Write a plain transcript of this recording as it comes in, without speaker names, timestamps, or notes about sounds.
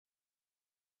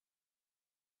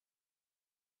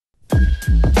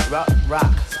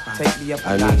Rock, take me up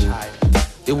a notch higher.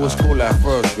 It was cool at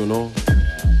first, you know.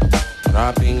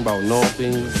 Rapping about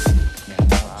nothing.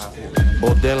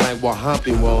 But then like what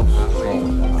happened was,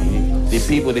 the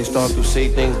people they start to say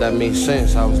things that make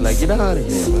sense. I was like, get out of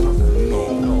here,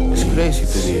 man. It's crazy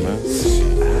to me, man.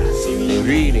 They're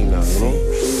reading now, you know.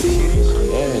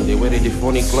 Yeah, and they wear the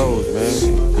funny clothes,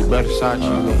 man. The Versace, you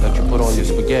know, that you put on your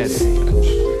spaghetti.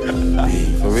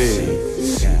 For real.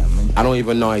 I don't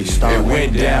even know how he started. It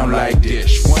went down like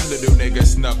this. One little nigga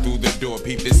snuck through the door,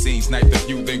 peeped the scene, sniped a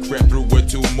few, then crept through with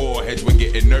two more. Heads were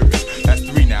getting nervous. That's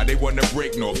three now, they wanna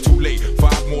break north. Too late,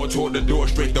 five more toward the door,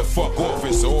 straight the fuck off.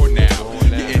 It's on now.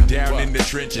 Getting down in the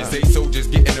trenches. They soldiers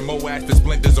getting the Moab the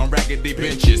splinters on raggedy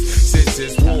benches. Since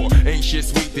it's war, ain't shit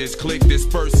sweet. This click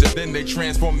dispersive, then they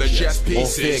transform the chess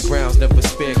pieces. On fairgrounds, never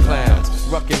spare clowns.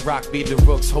 Ruck and rock be the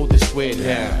rooks, hold the square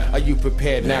down. Are you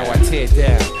prepared now? I tear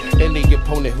down any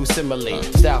opponent who simulate.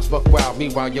 Styles buck wild,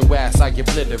 meanwhile your ass I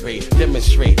obliterate.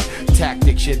 Demonstrate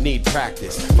tactics you need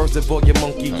practice. First of all, your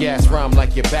monkey ass rhyme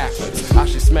like you're backwards. I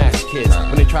should smash kids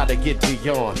when they try to get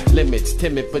beyond limits.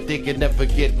 Timid, but they can never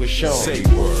get with Sean. Say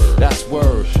word. That's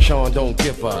word. Sean don't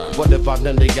give up. What about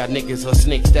none of y'all niggas or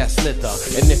snakes that slither?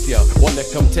 And if you wanna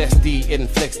come test the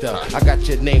inflictor, I got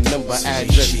your name, number,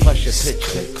 address, plus your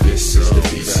picture. This is the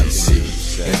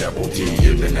BCC and Double D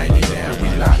in the 99.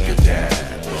 We lock it down.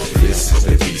 This is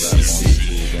the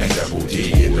BCC and Double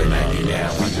D in the 99.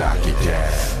 We lock it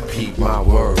down. Repeat my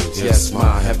words, yes,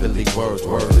 my heavenly words.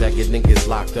 Words that get niggas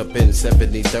locked up in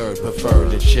 73rd. Prefer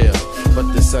to chill,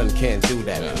 but the sun can't do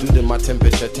that. Due to my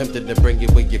temperature, tempted to bring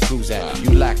it where your cruise at.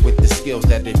 You lack with the skills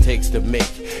that it takes to make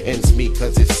ends meet,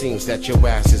 cause it seems that your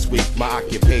ass is weak. My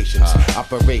occupation's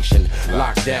operation,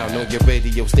 locked down on your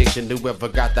radio station. Whoever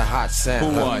got the hot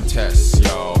sound. Who want tests,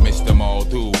 y'all? Mr.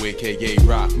 Muldoon, aka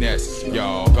Rock Nest,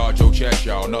 y'all. Guard your chest,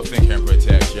 y'all. Nothing can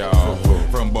protect y'all.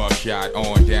 From buckshot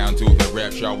on down to the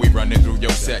rep, y'all. We running through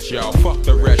your set, y'all. Fuck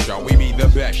the rest, y'all. We be the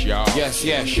best, y'all. Yes,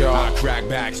 yes, y'all. I crack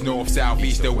backs, north, south,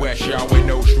 east, and west, y'all. With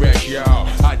no stress, y'all.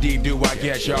 How deep do I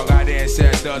get, y'all? Got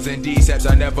ancestors and decepts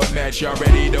I never met, y'all.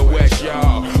 Ready to west,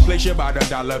 y'all. Place your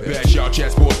 $1 bet, y'all.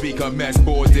 Chessboards become mess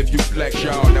boards if you flex,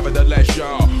 y'all. Nevertheless,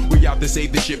 y'all. We out to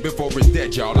save the shit before it's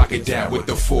dead, y'all. Lock it down with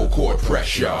the full court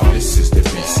press, y'all. This is the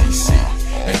BCC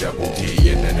and Double D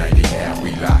in the 99.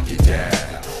 We lock it down.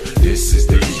 This is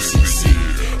the BCC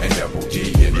and Double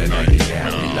D in the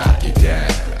 99. We lock it down.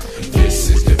 This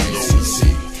is the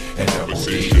BCC and Double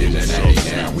D in the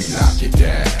 99. We lock it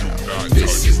down.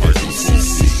 This is the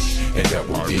BCC and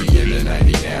Double D in the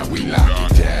 99. We lock